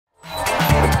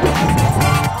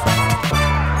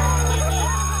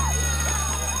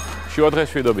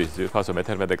შევადღეშვიდობის ძირფასო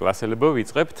მე-11 კლასელებო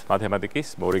ვიწყებთ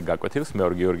მათემატიკის მორიგ-გაკვეთილს, მე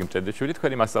ვარ გიორგი მჭედლიშვილი,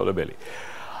 თქვენი მასწავლებელი.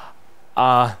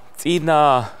 წინა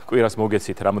კვირას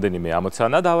მოგეცით რამოდენიმე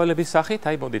ამოცანა დავალების სახით,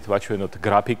 აი მოდით ვაჩვენოთ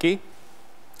გრაფიკი.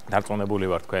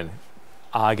 დარწმუნებული ვარ თქვენ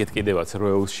აგეთ კიდევაც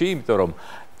რეულში, იმიტომ რომ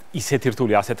ისეთ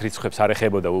რთული ასეთ რიცხვებს არ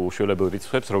ეხებოდა უშუალებრივ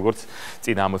რიცხვებს, როგორც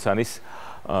წინა ამოცანის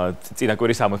წინა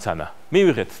კვირის ამოცანა.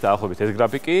 მივიღეთ დაახლოებით ეს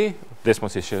გრაფიკი,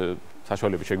 დესმოსის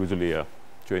საშუალებით შეგვიძლია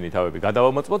ჩვენი თავები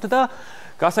გადავამოწმოთ და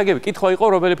გასაგები კითხვა იყო,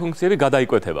 რომელი ფუნქციები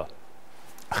გადაიკვეთება.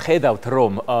 ხედავთ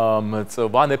რომ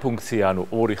მწვანე ფუნქცია, ანუ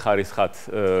 2 ხარისხად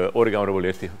 2 გამრავლებული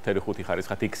 1.5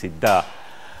 ხარისხად x და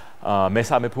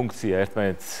მესამე ფუნქცია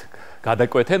ერთმანეთს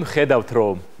გადაკვეთენ. ხედავთ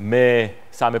რომ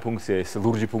მე-3 ფუნქცია ეს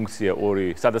ლურჯი ფუნქცია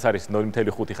 2, სადაც არის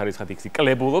 0.5 ხარისხად x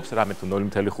კლებულობს, რამე თუ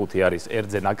 0.5 არის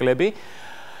r-ზე ნაკლები.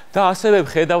 და ასევე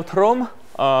ხედავთ რომ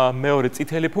მეორე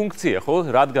წითელი ფუნქცია,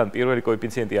 ხო, რადგან პირველი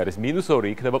კოეფიციენტი არის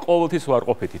 -2, იქნება ყოველთვის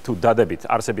უარყოფითი. თუ დადებით,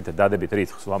 არსებით დადებით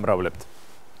რიცხვს ვამრავლებთ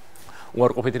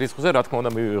უარყოფით რიცხვზე, რა თქმა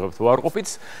უნდა მივიღებთ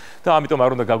უარყოფითს და ამიტომ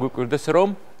არ უნდა გაგვიკვირდეს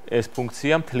რომ ეს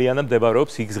ფუნქცია მთლიანად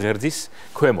მდებარეობს x ღერძის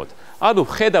ქვემოთ. ანუ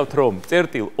ხედავთ რომ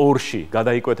წერტილ 2-ში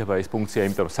გადაიკვეთება ეს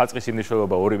ფუნქცია, იმიტომ რომ საწყისი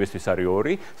მნიშვნელობა ორივესთვის არის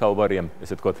 2, საუბარია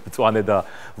ესე ვთქვათ მწვანე და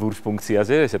ლურჯ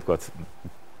ფუნქციაზე, ესე ვთქვათ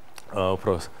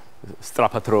უფრო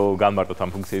სწრაფად რო განმარტოთ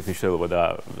ამ ფუნქციის მნიშვნელობა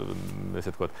და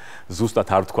ესე ვთქვათ ზუსტად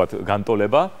არ ვთქვათ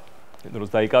განტოლება, დროს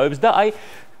დაიკავებს და აი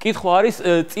კითხვა არის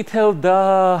წითელ და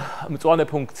მწვანე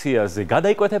ფუნქციაზე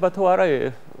გადაიკვეთება თუ არა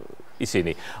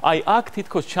ისინი. აი აქ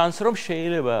თითქოს ჩანს რომ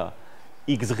შეიძლება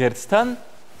x ღერძთან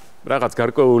რაღაც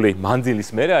გარკვეული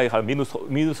მანძილის მერე, აი ხა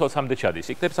 -20-მდე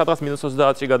ჩადის. იქნებ სადღაც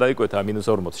 -30-ში გადაიკვეთა,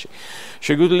 -40-ში.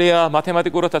 შეგვიძლია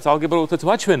მათემატიკურადაც ალგებრაულადაც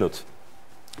ვაჩვენოთ.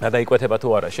 გადაიკვეთება თუ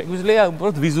არა. შეგვიძლია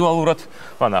უბრალოდ ვიზუალურად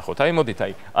ვანახოთ. აი მოდით,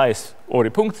 აი ეს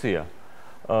 2 ფუნქცია.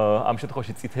 ამ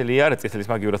შემთხვევაში წითელი არა, წითელის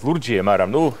მაგივრად ლურჯია, მაგრამ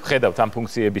ნუ ხედავთ ამ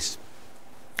ფუნქციების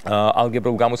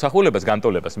ალგებრულ გამოსახულებას,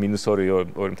 განტოლებას -2,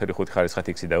 2.5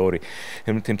 ხარისხად x და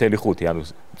 2.5, ანუ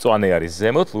მწვანე არის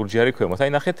ზემოთ, ლურჯი არის ქვემოთ.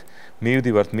 აი ნახეთ,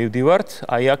 მივდივართ,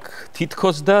 აი აქ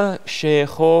თითქოს და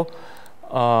შეეხო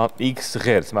x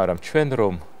ღერძს, მაგრამ ჩვენ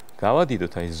რომ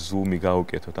გავადიდოთ, აი ზუმი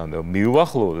გავუკეთოთ, ანუ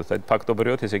მივუახლოვოთ, აი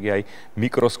ფაქტობრივად ესე იგი აი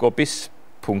მიკროსკოპის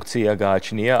ფუნქცია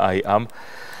გააჩნია აი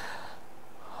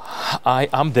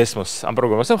ამ დესმოს, ამ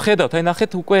პროგრამას. ხედავთ, აი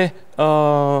ნახეთ უკვე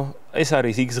ეს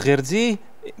არის x ღერძი,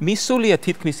 მისულია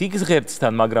თითქმის x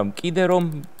ღერძთან, მაგრამ კიდე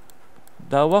რომ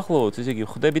დავუახლოვოთ, ესე იგი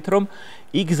ხვდებით რომ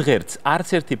x ღერძს არც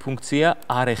ერთი ფუნქცია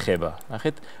არ ეხება.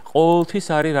 ნახეთ, ყოველთვის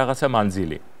არის რაღაცა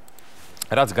მანძილი.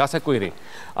 რაც გასაკვირი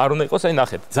არ უნდა იყოს, აი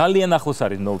ნახეთ, ძალიან ახლოს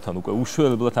არის 0-თან, უკვე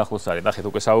უშუალებლად ახლოს არის. ნახეთ,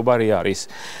 უკვე საუბარი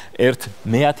არის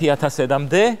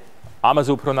 1/100000-მდე,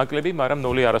 ამაზე უფრო ნაკლები, მაგრამ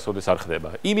 0 არასოდეს არ ხდება.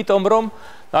 იმიტომ რომ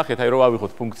ნახეთ, აი რო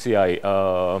ავიღოთ ფუნქცია აი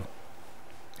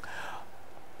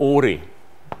 2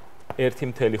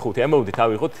 1.5, ამოვიდით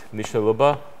ავიღოთ მნიშვნელობა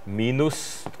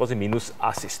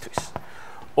 -100-ისთვის.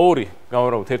 2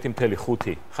 გავურავთ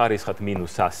 1.5 ხარისხად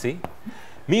 -100.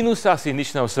 -100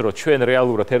 ნიშნავს, რომ ჩვენ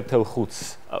რეალურად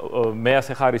 1.5-ს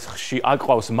მე-100 ხარისხში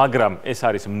აყვავს, მაგრამ ეს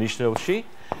არის მნიშვნელში.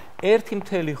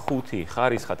 1.5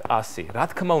 ხარისხად 100, რა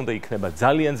თქმა უნდა იქნება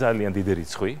ძალიან დიდი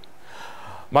რიცხვი,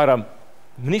 მაგრამ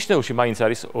მნიშვნელში მაინც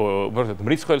არის, უბრალოდ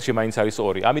მრიცხველში მაინც არის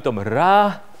 2. ამიტომ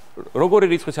როგორი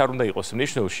რიცხვიც არ უნდა იყოს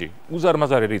მნიშვნელში,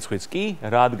 უზარმაზარი რიცხვიც კი,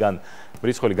 რადგან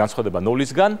მრიცხველი განსხვავდება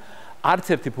 0-ისგან, არც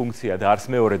ერთი ფუნქცია და არც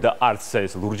მეორე და არც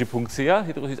ეს ლურჯი ფუნქცია,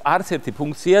 თითქოს არც ერთი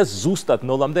ფუნქცია ზუსტად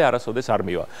 0-მდე არასოდეს არ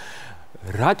მივა.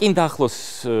 რა კიდე ახლოს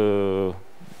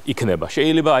იქნება?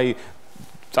 შეიძლება აი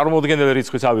წარმოუდგენელი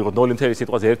რიცხვიც ავიღოთ 0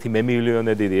 სიტყვაზე 1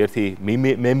 მე-მილიონედი, 1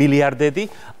 მე-მილიარდედი,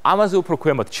 ამაზე უფრო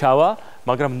ქვემოთ ჩავა,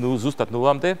 მაგრამ ზუსტად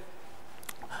 0-მდე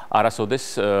არასოდეს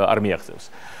არ მიაღწევს.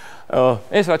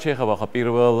 ეს რაც შეეხება ხა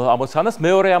პირველ ამოცანას,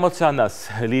 მეორე ამოცანას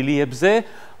ლილიებზე,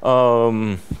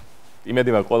 იმედი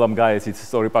მაქვს ყველამ გაეცით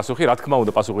სწორი პასუხი, რა თქმა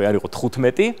უნდა პასუხი არ იყო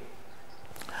 15.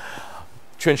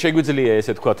 ჩვენ შეგვიძლია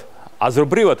ესე ვთქვათ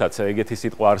აზრობრივადაც ეგეთი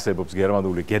სიტყვა არსებობს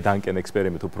გერმანული გედანკენ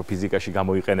ექსპერიმენტი, უფრო ფიზიკაში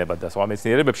გამოიყენება და სხვა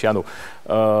მეცნიერებებში, ანუ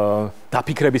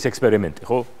დაფიქრების ექსპერიმენტი,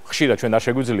 ხო? ხშირად ჩვენ არ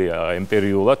შეგვიძლია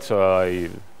ემპირიულად აი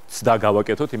ცდა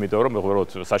გავაკეთოთ, იმიტომ რომ უბრალოდ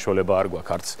საშუალება არ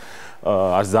გვაქვს,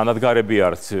 არც ზანადგარები,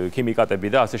 არც ქიმიკატები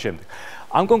და ასე შემდეგ.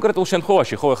 ამ კონკრეტულ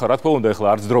შემთხვევაში, ხო, ახლა რა თქმა უნდა, ახლა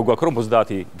არც დრო გვაქვს, რომ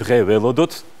 30 დღე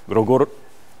ველოდოთ, როგორ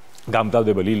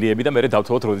გამდავდება ლილიები და მე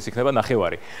დავთვალოთ, როდის იქნება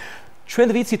ნახევარი. ჩვენ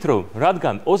ვიცით, რომ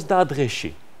რადგან 30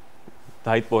 დღეში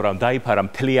დაიფარა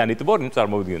მთლიანი ტბორი, ნუ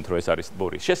წარმოვიდგინოთ, რომ ეს არის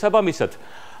ტბორი. შესაბამისად,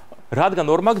 რადგან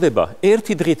ორმაგდება,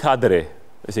 ერთი დღით ადრე,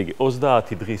 ესე იგი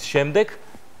 30 დღის შემდეგ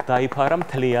დაიფარა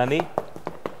მთლიანი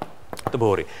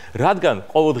ტბორი. რადგან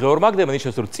ყოველ დღე ორმაგდება,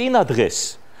 ნიშნავს, რომ წინა დღეს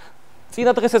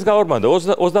წინა დღესაც გავორმაგდა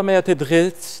 30-ე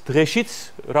დღეშიც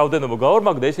რაოდენობა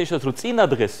გავორმაგდა, ეს ნიშნავს, რომ წინა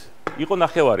დღეს იყო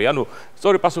ნახევარი, ანუ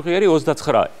სწორი პასუხი არის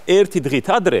 29. ერთი დღით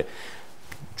ადრე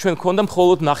ჩვენ გქონდა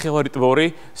მხოლოდ ნახევარი ტბორი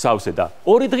სავსე და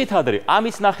ორი დღით ადრე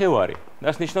ამის ნახევარი.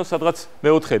 ეს ნიშნავს სადღაც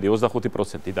მეოთხედი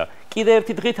 25% და კიდე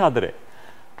ერთი დღით ადრე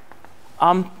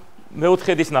ამ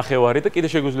მეოთხედის ნახევარი და კიდე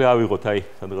შეგვიძლია ავიღოთ აი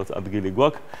სადღაც ადგილი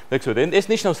გვაქვს. ეს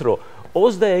ნიშნავს, რომ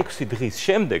 26 დღის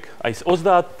შემდეგ, აი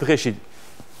 30 დღეში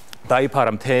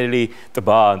დაიფარა მთელი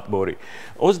ტბა ან ტბორი.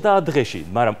 30 დღეში,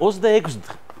 მაგრამ 26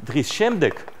 დღის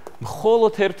შემდეგ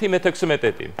მხოლოდ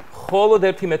 1/16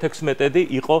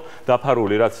 იყო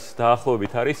დაფარული, რაც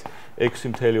დაახლოებით არის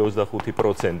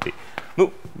 6.25%. ნუ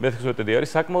 16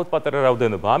 არის საკმაოდ პატარა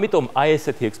რაოდენობა. ამიტომ აი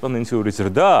ესეთი ექსპონენციური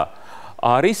ზრდა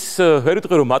არის, ვერ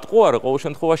ვიტყვი რომ მატყუარა, ყოველ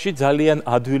შემთხვევაში ძალიან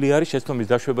ადვილი არის შეცდომის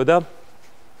დაშვება და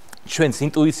ჩვენს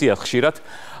ინტუიციას ხშირად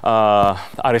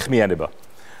არ ეხმიანება.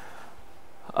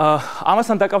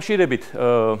 ამასთან დაკავშირებით,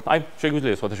 აი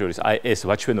შეგვიძლია სხვათაშორის აი ეს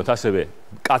ვაჩვენოთ ასევე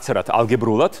კაცრად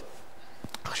ალგებრულად.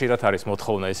 ხშირად არის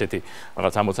მოთხოვნა ესეთი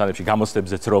რაღაც ამოცანებში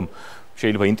გამოცდებზეც, რომ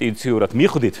შეიძლება ინტუიციურად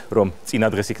მიხვდით, რომ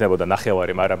წინა დღეს იქნებოდა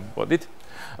ნახევარი, მაგრამ მოდით.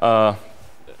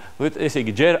 ესე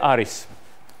იგი ჯერ არის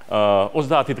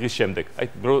 30 დღის შემდეგ, აი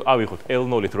ავიღოთ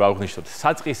L0-ით რო აღვნიშნოთ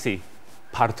საწყისი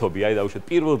ფართობი, აი დავუშვათ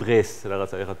პირველ დღეს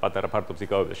რაღაცა ეხლა პატარა ფართობს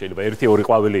იკავებდა, შეიძლება 1-2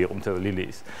 ყვავილი იყო მთელ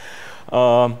ლილიის.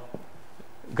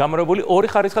 გამრავლებული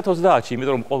 2 ხარისხად 30-ში,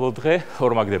 იმიტომ რომ ყოველ დღე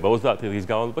ორმაგდება 30 დღის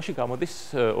განმავლობაში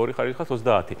გამოდის 2 ხარისხად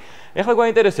 30. ეხლა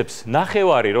გვაინტერესებს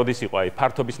ნახევარი, როდის იყო აი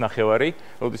ფართობის ნახევარი,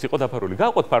 როდის იყო დაფარული.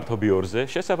 გავყოთ ფართობი 2-ზე,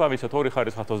 შესაბამისად 2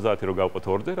 ხარისხად 30 რო გავყოთ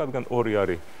 2-ზე, რადგან 2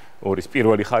 არის 2-ის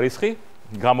პირველი ხარისხი,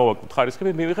 გამოვაკლოთ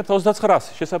ხარისხები, მივიღებთ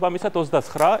 29-ს. შესაბამისად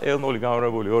 29 L0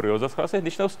 გამრავლებული 2 29-ს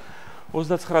ნიშნავს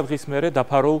 29 დღის მერე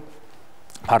დაფარულ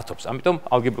ფართობს. ამიტომ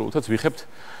ალგებრულთაც ვიხებთ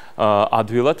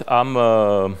ადვილად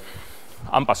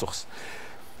ამ პასუხს.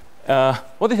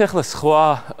 მოდით ახლა სხვა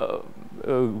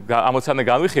ამოცანა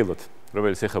განვიხილოთ,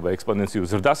 რომელიც ეხება ექსპონენციურ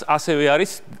ზრდას, ასევე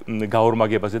არის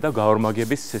გაორმაგებაზე და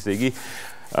გაორმაგების, ესე იგი,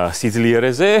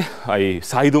 სიძლიერეზე, აი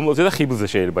საიდუმლოზე და ხიბლზე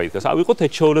შეიძლება ითქვას. ავიღოთ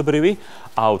ეჩვეულებრივი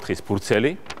აოთხის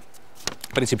ფურცელი.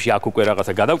 პრინციპში აქ უკვე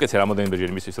რაღაცა გადავკეთე რამოდენიმეჯერ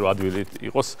იმისთვის, რომ ადვილი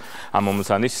იყოს ამ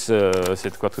ამოცანის,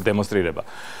 ესე ვთქვათ, დემონსტრირება.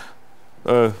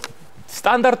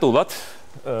 სტანდარტულად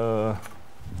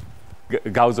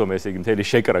გავზომე, ესე იგი, მთელი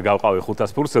შეკრა გავყავი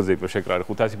 500 ფურცელზე, შეკრა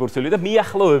არის 500 ფურცელი და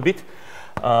მიახლოებით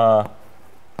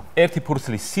ერთი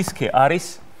ფურცლის სისქე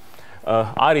არის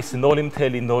 0.05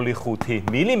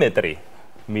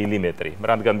 მილიმეტრი,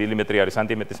 რადგან მილიმეტრი არის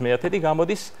სანტიმეტრის მეათედი,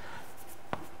 გამოდის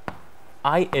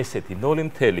აი ესეთი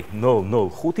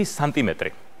 0.005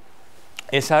 სანტიმეტრი.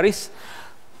 ეს არის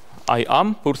აი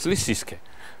ამ ფურცლის სისქე.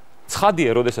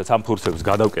 ცხადია, როდესაც ამ ფურცელს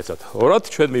გადავკეცათ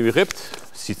ორად, ჩვენ მივიღებთ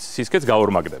სისქეც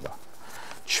გაორმაგდება.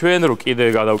 ჩვენ რო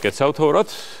კიდე გადავკეცავთ ორად,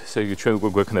 ესე იგი ჩვენ უკვე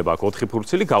გვექნება აქ 4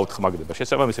 ფურცელი გაუთხრმაგდება.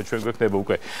 შესაბამისად ჩვენ გვექნება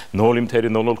უკვე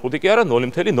 0.005 კი არა,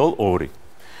 0.02.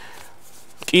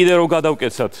 კიდე რო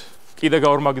გადავკეცათ, კიდე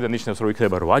გაორმაგდა ნიშნავს, რომ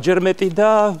იქნება 8 ჯერ მეტი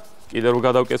და კიდე რო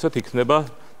გადავკეცოთ, იქნება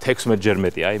 16 ჯერ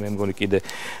მეტი. აი მე მგონი კიდე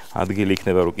ადგილი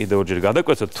იქნება, რომ კიდე ორჯერ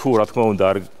გადავკეცოთ, თუ რა თქმა უნდა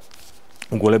არ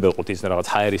უგოლებელყოთ ის რაღაც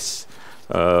ჰაერის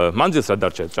მანძილს რა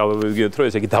დარჩა, წავიგეთ,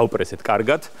 რომ ესე იგი დავპრესეთ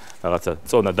კარგად, რაღაცა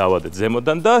წონა დავადეთ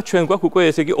ზემოდან და ჩვენ გვაქვს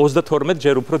უკვე ესე იგი 32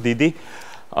 ჯერ უფრო დიდი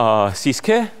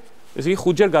სისქე, ესე იგი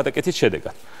 5 ჯერ გადაკეთის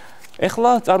შედეგად.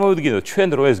 ეხლა წარმოვიდგინოთ, ჩვენ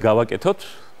რო ეს გავაკეთოთ,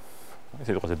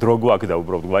 ესე იგი დრო გვაქვს და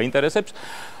უბრალოდ გვაინტერესებს,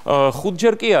 5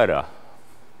 ჯერ კი არა,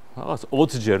 რაღაც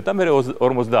 20 ჯერ და მე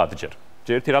 50 ჯერ.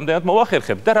 ერთი რამდენად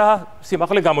მოვახერხებთ და რა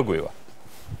სიმაღლე გამოგვივა.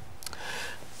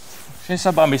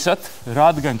 შესაბამისად,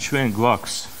 რადგან ჩვენ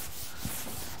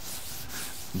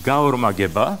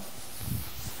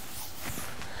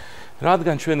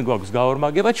გვაქვს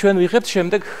გაორმაგება, ჩვენ ვიღებთ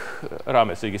შემდეგ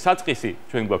რამეს, ესე იგი საწყისი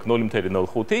ჩვენ გვაქვს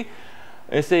 0.05,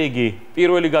 ესე იგი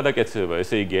პირველი გადაკეთება,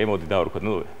 ესე იგი ემოდი დავარქვათ,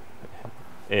 ნუ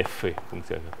f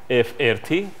ფუნქცია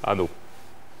f1, ანუ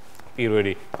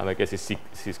პირველი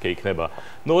გადაკეთის სისქე იქნება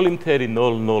 0.005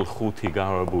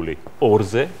 გამრავლებული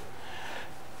 2-ზე.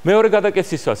 მეორე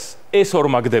გადაკეთისას ეს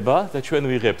ორმაგდება და ჩვენ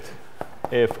ვიღებთ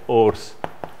f2-ს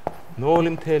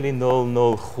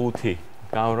 0.005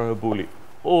 გამრავლებული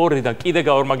 2 და კიდე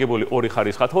გაორმაგებული 2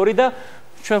 ხარისხად 2 და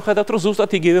ჩვენ ხედავთ, რომ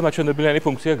ზუსტად იგივე მაჩვენებლიანი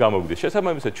ფუნქცია გამოვიდეს.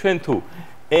 შესაბამისად, ჩვენ თუ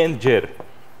n ჯერ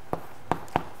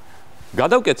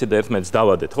გადავკეთეთ და ერთმანეთს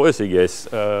დავადეთ, ხო, ესე იგი ეს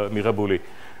მიღებული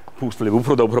ფურცლები,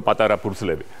 უფრო და უფრო პატარა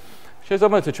ფურცლები.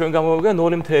 შესაბამისად, ჩვენ გამოვიგეთ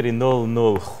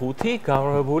 0.005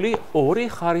 გამრავლებული 2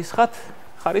 ხარისხად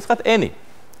n.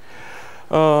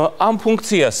 ამ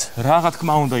ფუნქციას რა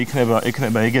თქმა უნდა იქნება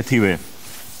ეგეთივე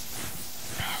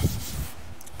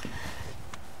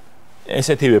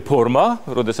ესეთივე ფორმა,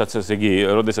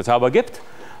 როდესაც ავაგებთ,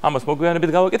 ამას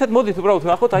მოგვიანებით გავაკეთეთ. მოდით უბრალოდ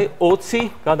ნახოთ, აი 20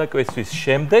 გადაკვეთვის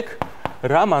შემდეგ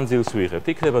რა მანძილს ვიღებთ.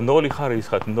 იქნება 0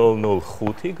 ხარისხად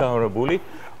 005 გამრავლებული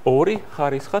 2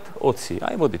 ხარისხად 20.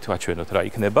 აი მოდით ვაჩვენოთ რა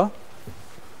იქნება.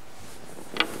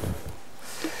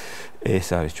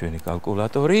 ეს არის ჩვენი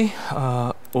კალკულატორი.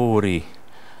 2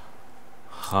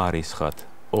 ხარისხად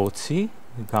 20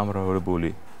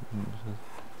 გამრავლებული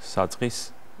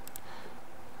საწყის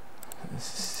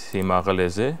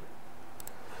სიმაღლეზე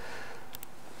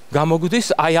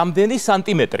გამოგვდის აი ამდენი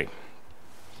სანტიმეტრი.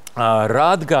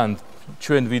 რადგან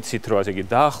ჩვენ ვიცით, რომ ასე იგი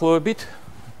დაახლოებით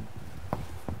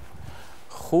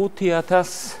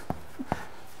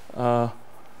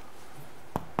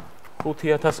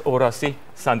 5200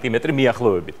 სანტიმეტრი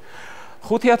მიახლოებით.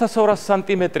 5200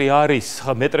 სანტიმეტრი არის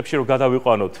მეტრებში რო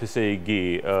გადავიყვანოთ, ესე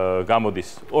იგი გამოდის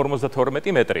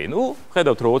 52 მეტრი. ნუ,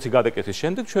 ხედავთ რომ 20 გადაკეთის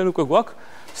შემდეგ ჩვენ უკვე გვაქვს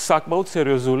საკმაოდ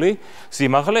სერიოზული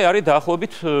სიმაღლე, არის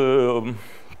დაახლოებით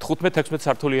 15-16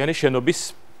 სართულიანი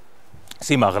შენობის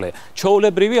სიმაღლე.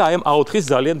 ჩაოლებრივი აი ამ A4-ის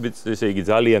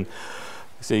ძალიან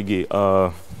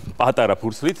პატარა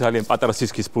ფურცლით, ძალიან პატარა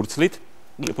სისქის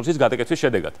ფურცლის გადაკეთის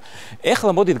შედეგად.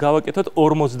 ეხლა მოდით გავაკეთოთ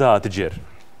 50 ჯერ.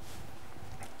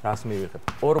 რას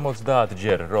მივიღებთ? 50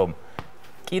 ჯერ, რომ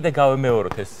კიდე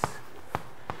გავემეოროთ ეს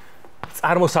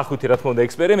წარმოსახვითი რა თქმა უნდა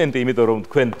ექსპერიმენტი, იმიტომ რომ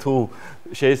თქვენ თუ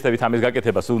შეეძლებათ ამის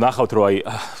გაკეთებას, ნახავთ რომ აი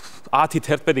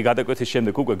 10-11 გადაკვეთის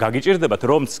შემდეგ უკვე გაგიჭირდებათ,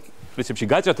 რომ პრინციპში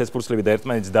გაჭრათ ეს ფურცლები და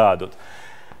ერთმანეთს დაადოთ.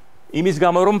 იმის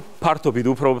გამო რომ ფართობით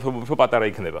უფრო პატარა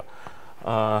იქნება.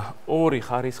 2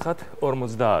 ხარისხად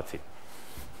 50.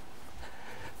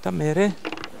 და მერე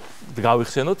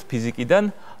გავიხსენოთ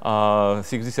ფიზიკიდან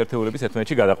სიგრძის ერთეულების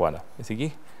ერთმანეთში გადაყვანა. ესე იგი,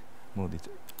 მოდით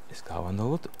ეს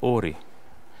გავანოლოთ 2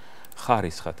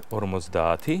 ხარისხად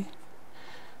 50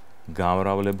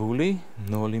 გამრავლებული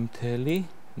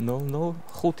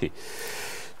 0.005.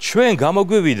 ჩვენ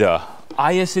გამოგვივიდა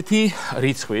აი ესეთი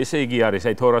რიცხვი, ესე იგი არის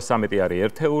აი 213 არის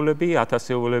ერთეულები,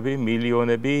 ათასეულები,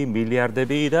 მილიონები,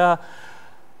 მილიარდები და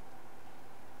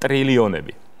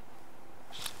ტრილიონები.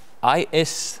 აი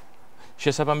ეს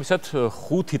შესაბამისად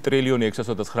 5 ტრილიონი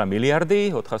 629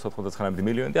 მილიარდი, 499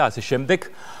 მილიონი და ასე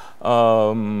შემდეგ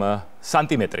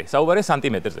სანტიმეტრი. საუბარია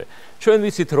სანტიმეტრზე. ჩვენ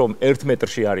ვიცით რომ 1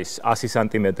 მეტრში არის 100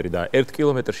 სანტიმეტრი და 1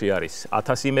 კილომეტრში არის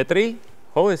 1000 მეტრი,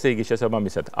 ხო, ესე იგი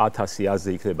შესაბამისად 1000 100-ზე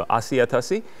იქნება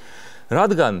 100000.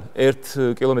 რადგან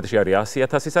 1 კილომეტრში არის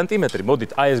 100000 სანტიმეტრი,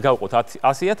 მოდით აი ეს გავყოთ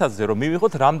 100000-ზე, რომ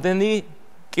მივიღოთ რამდენი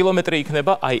კილომეტრი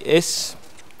იქნება აი ეს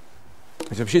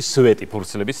ისევ სვეტი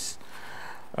ფურცლების,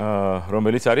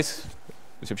 რომელიც არის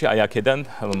ისევ აი აქედან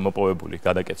მოპოვებული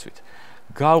გადაკეცვით.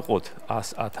 გავყოთ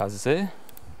 100000-ზე,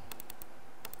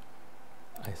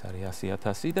 აი ეს არის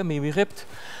 100000 და მივიღებთ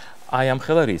აი ამ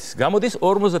ხელა რის. გამოდის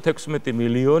 56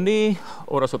 მილიონი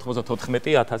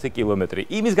 294,000 კილომეტრი.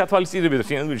 იმის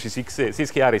გათვალისწინებით სინამდვილეში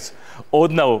სისქე არის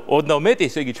ოდნავ მეტი,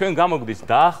 ესე იგი ჩვენ გამოგვდის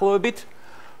დაახლოებით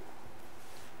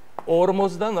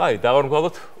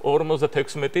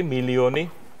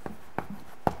 56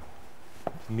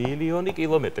 მილიონი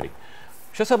კილომეტრი.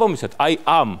 შესაბამისად,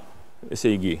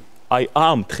 აი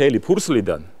ამ თხელი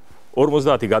ფურცლიდან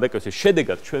 50 გადაკეცვის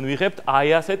შედეგად ჩვენ ვიღებთ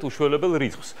აი ასეთ უშველებელ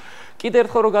რიცხვს. კიდე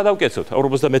ერთხელ რომ გადავკეცოთ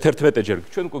 51 ჯერ,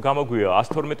 ჩვენ უკვე გამოგვია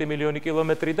 112 მილიონი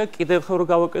კილომეტრი და კიდე ერთხელ რომ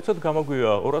გავაკეცოთ,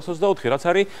 გამოგვია 224, რაც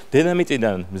არის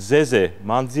დინამიტიდან მზეზე,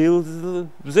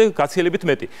 მანძილზე გაცილებით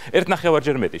მეტი,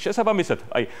 1.5-ჯერ მეტი. შესაბამისად,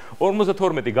 აი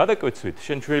 52 გადაკეცვით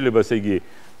შენ შეიძლება ესე იგი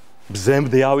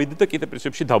მზემდე ავიდეთ და კიდე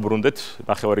პრინციპში დაბრუნდეთ,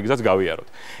 ნახევარი გზაც გავიაროთ.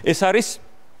 ეს არის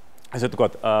ესე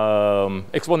ვთქვათ,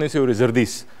 ექსპონენციური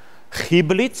ზრდის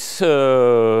ხიბლიც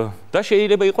და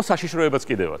შეიძლება იყოს საშიშროებაც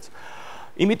კიდევაც.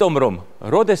 იმიტომ რომ,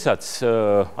 როდესაც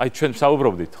აი ჩვენ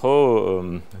საუბრობდით, ხო,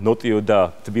 ნოტიო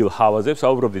და თბილ ჰავაზე,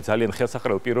 საუბრობდით ძალიან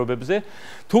ხელსაყრელ პირობებზე,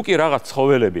 თუ კი რაღაც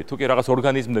ცხოველები, თუ კი რაღაც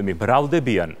ორგანიზმები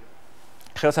მრავლდებიან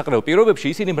ხელსაყრელ პირობებში,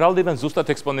 ისინი მრავლდებიან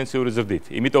ზუსტად ექსპონენციური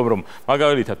ზრდით. იმიტომ რომ,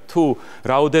 მაგალითად, თუ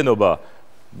რაოდენობა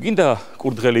გინდა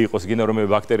კურდღელი იყოს, გინდა რომელიმე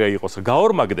ბაქტერია იყოს,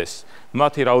 გაორმაგდეს,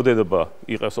 მათი რაოდენობა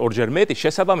იყოს 2-ჯერ მეტი,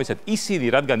 შესაბამისად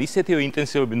ისინი, რადგან ისეთივე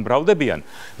ინტენსივობით მრავლდებიან,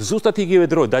 ზუსტად იგივე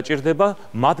დრო დაჭირდება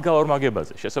მათ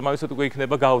გაორმაგებაზე. შესაბამისად უკვე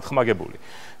იქნება გაოთხმაგებული.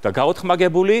 და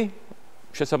გაოთხმაგებული,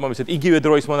 შესაბამისად იგივე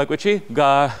დროის მონაკვეთში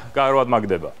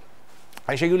გაარვადმაგდება.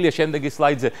 აი შეგვიძლია შემდეგი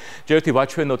სლაიდზე ჯერ ერთი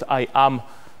ვაჩვენოთ აი ამ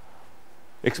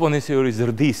ექსპონენციური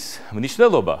ზრდის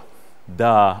მნიშვნელობა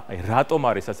და აი რატომ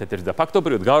არის ასეთი ზრდა.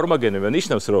 ფაქტობრივად გაორმაგება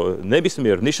ნიშნავს, რომ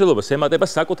ნებისმიერ მნიშვნელობას ემატება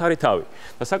საკუთარი თავი.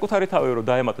 და საკუთარი თავი რომ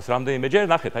დაემატოს რამდენიმე ჯერ,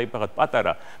 ნახეთ, აი ფაღად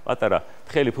პატარა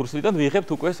თხელი ფურცლიდან ვიღებთ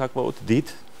უკვე საკმაოდ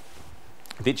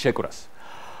დიდ შეკვრას.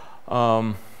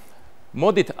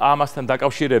 მოდით ამასთან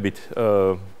დაკავშირებით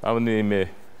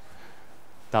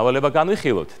დავალება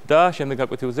განვიხილოთ და შემდეგ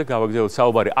გაკვეთილზე გავაგრძელოთ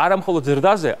საუბარი არა მხოლოდ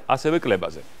ზრდაზე, ასევე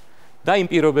კლებაზე. და იმ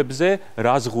პირობებზე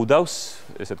რა ზღუდავს,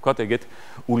 ესე ვთქვათ, ეგეთ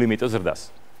ულიმიტო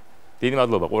ზრდას. დიდი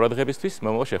მადლობა ყურადღებისთვის,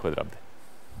 მომავალ შეხვედრამდე.